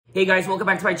Hey guys, welcome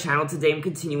back to my channel. Today I'm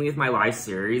continuing with my live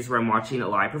series where I'm watching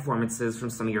live performances from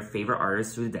some of your favorite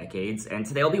artists through the decades. And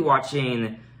today I'll be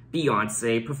watching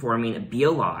Beyoncé performing Be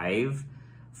Alive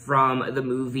from the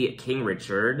movie King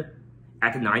Richard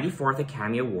at the 94th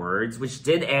Academy Awards, which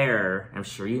did air, I'm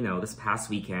sure you know, this past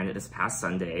weekend, this past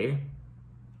Sunday.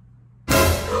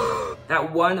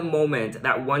 That one moment,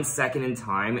 that 1 second in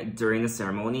time during the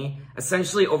ceremony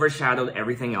essentially overshadowed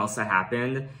everything else that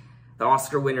happened. The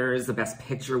Oscar winners, the Best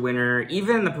Picture winner,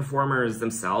 even the performers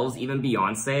themselves, even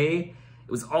Beyoncé. It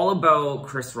was all about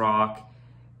Chris Rock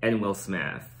and Will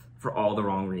Smith for all the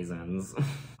wrong reasons.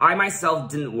 I myself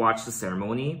didn't watch the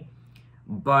ceremony,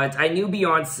 but I knew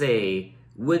Beyoncé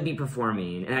would be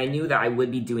performing, and I knew that I would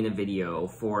be doing a video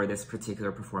for this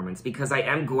particular performance because I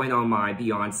am going on my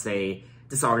Beyoncé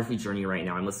discography journey right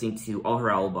now. I'm listening to all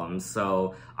her albums,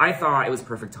 so I thought it was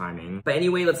perfect timing. But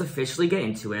anyway, let's officially get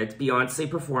into it. Beyoncé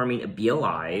performing Be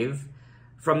Alive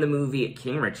from the movie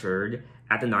King Richard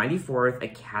at the 94th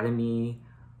Academy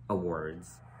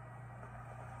Awards.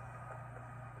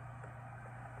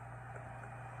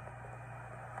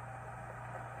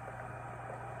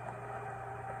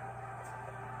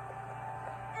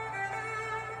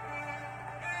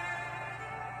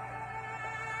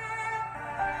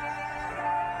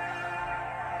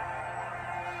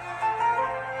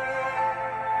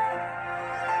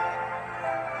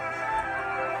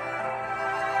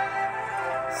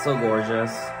 So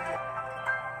gorgeous.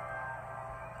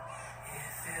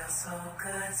 It feels so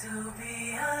good to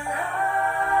be alive.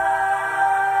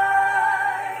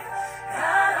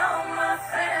 Got all my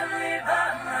family by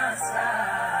my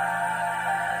side.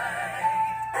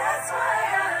 That's why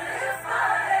I lift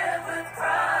my head with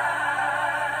pride.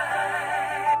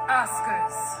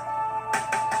 Oscars.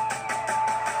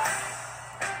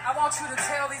 I want you to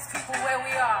tell these people where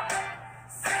we are.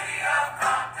 City of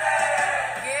Compton.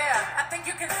 Yeah, I think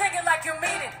you can sing it like you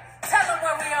mean it. Tell them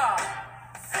where we are.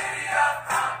 City of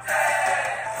Compton.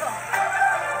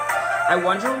 I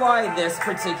wonder why this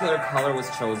particular color was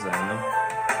chosen.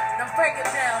 Now break it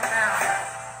down now.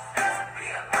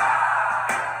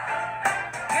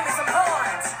 Give me some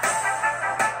horns.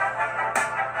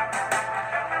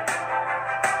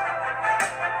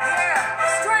 Yeah,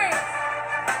 string.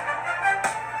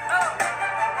 Oh.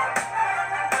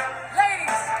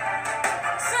 Ladies,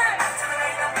 sing.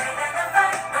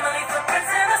 Gonna leave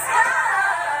footprints in the sky.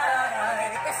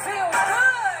 It feels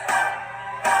good.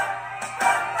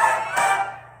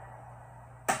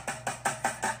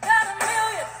 Got a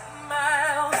million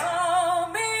miles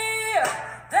on me.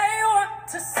 They want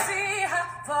to see how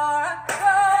far I go.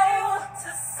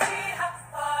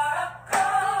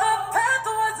 The path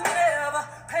was never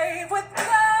paved with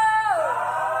gold.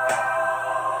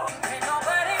 Ain't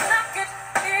nobody knock it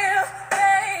if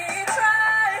they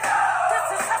try. This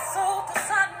is hustle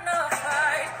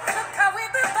personified. Look how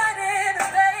we've been fighting to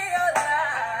stay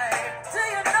alive. Do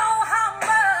you know how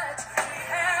much we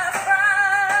have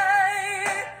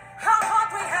tried? How hard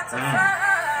we had to fight.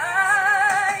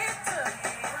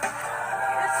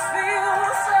 It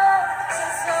feels so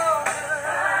good.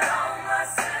 All my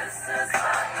sisters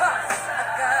by my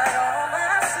side. Got all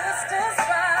my sisters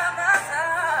by my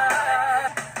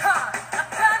side. I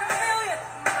got a million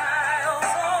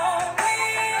miles on me.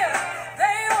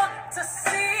 They want to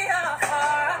see how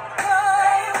far I go.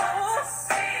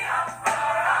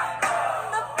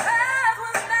 The path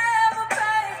was never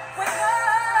paved with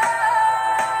gold.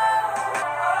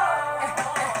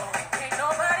 Ain't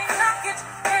nobody knock it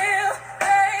if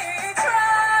they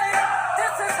try.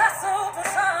 This is hustle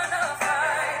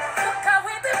personified. Look how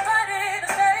we've been fighting to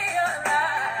stay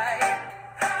alive.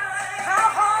 How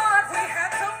hard we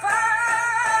had to fight.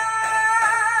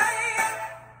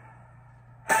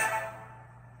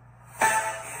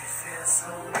 It feels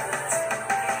so good to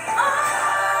be. Oh,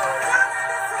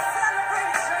 darling, it's a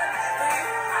celebration for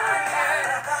you.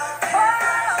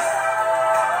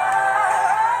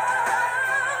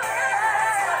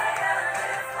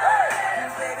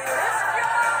 Baby, lift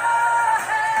your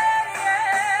head,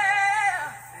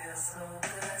 yeah. Feels so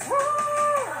good. Woo!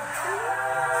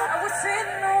 I was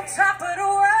sitting on top of the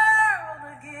world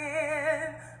again,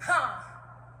 huh?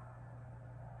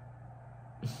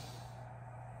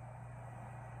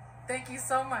 Thank you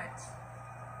so much.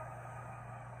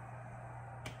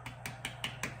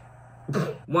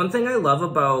 One thing I love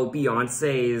about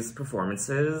Beyoncé's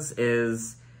performances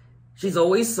is she's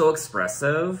always so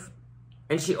expressive,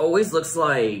 and she always looks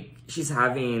like she's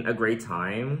having a great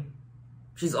time.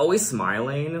 She's always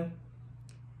smiling,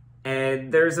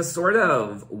 and there's a sort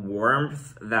of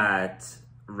warmth that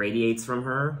radiates from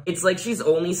her. It's like she's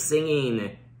only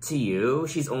singing to you,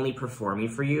 she's only performing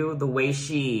for you. The way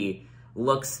she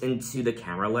looks into the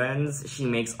camera lens, she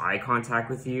makes eye contact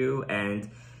with you, and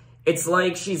it's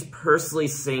like she's personally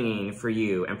singing for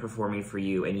you and performing for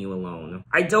you and you alone.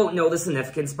 I don't know the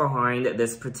significance behind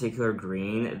this particular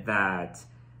green that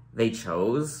they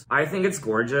chose. I think it's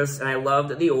gorgeous, and I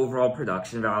loved the overall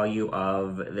production value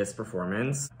of this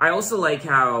performance. I also like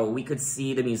how we could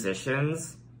see the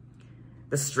musicians,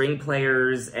 the string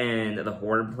players and the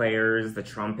horn players, the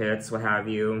trumpets, what have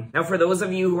you. Now, for those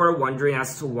of you who are wondering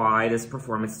as to why this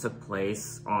performance took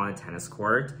place on a tennis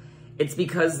court, it's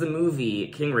because the movie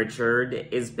King Richard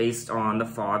is based on the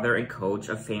father and coach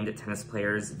of famed tennis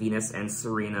players Venus and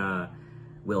Serena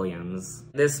Williams.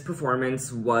 This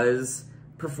performance was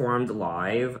performed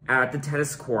live at the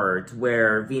tennis court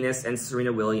where Venus and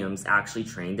Serena Williams actually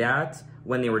trained at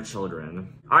when they were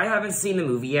children. I haven't seen the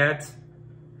movie yet.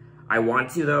 I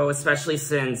want to though, especially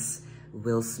since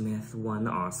Will Smith won the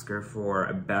Oscar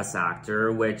for Best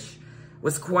Actor, which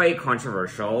was quite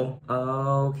controversial.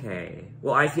 Okay,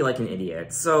 well, I feel like an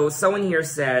idiot. So someone here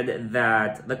said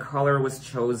that the color was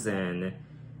chosen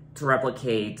to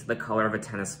replicate the color of a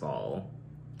tennis ball,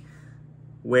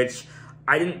 which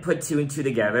I didn't put two and two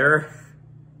together.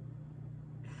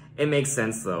 It makes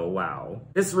sense though, wow.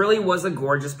 This really was a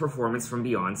gorgeous performance from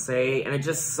Beyoncé, and it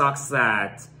just sucks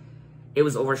that it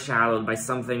was overshadowed by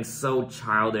something so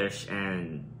childish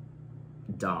and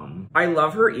dumb. I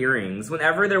love her earrings.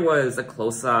 Whenever there was a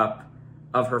close-up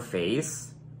of her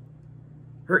face,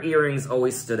 her earrings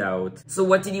always stood out. So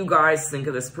what did you guys think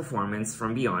of this performance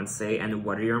from Beyoncé, and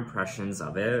what are your impressions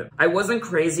of it? I wasn't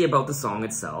crazy about the song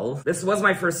itself. This was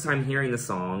my first time hearing the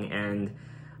song, and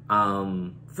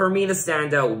for me, the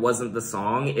standout wasn't the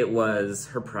song, it was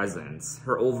her presence,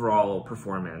 her overall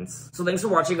performance. So thanks for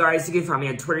watching, guys. You can find me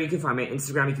on Twitter, you can find me on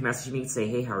Instagram, you can message me and say,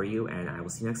 hey, how are you? And I will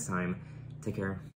see you next time. Take care.